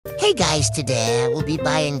Hey guys, today I will be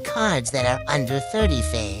buying cards that are under 30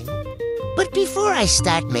 fame. But before I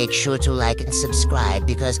start, make sure to like and subscribe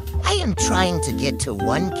because I am trying to get to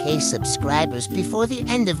 1K subscribers before the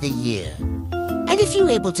end of the year. And if you're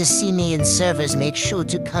able to see me in servers, make sure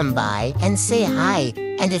to come by and say hi.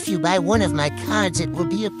 And if you buy one of my cards, it will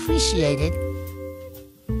be appreciated.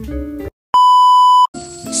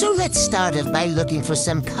 So let's start off by looking for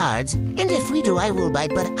some cards, and if we do, I will buy,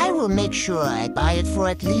 but I will make sure I buy it for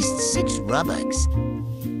at least 6 Robux.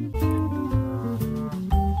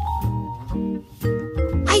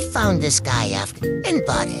 I found this guy up and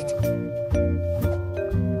bought it.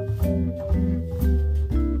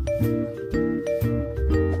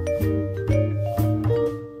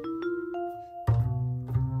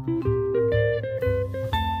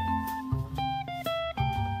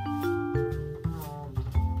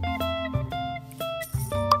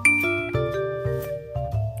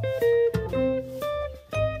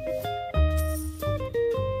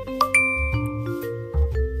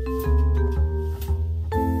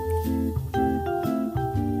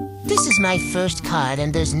 This is my first card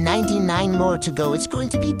and there's 99 more to go. It's going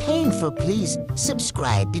to be painful. Please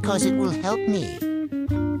subscribe because it will help me.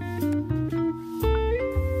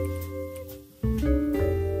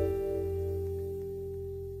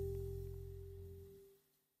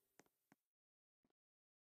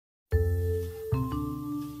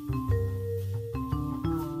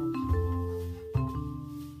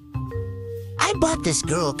 I bought this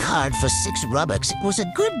girl card for 6 Robux. It was a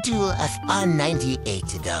good deal of R98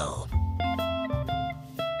 to go.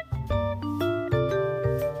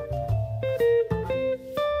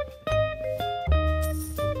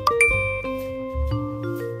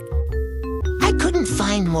 I couldn't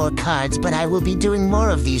find more cards, but I will be doing more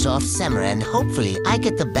of these off summer and hopefully I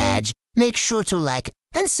get the badge. Make sure to like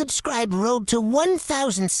and subscribe. Road to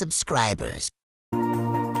 1,000 subscribers.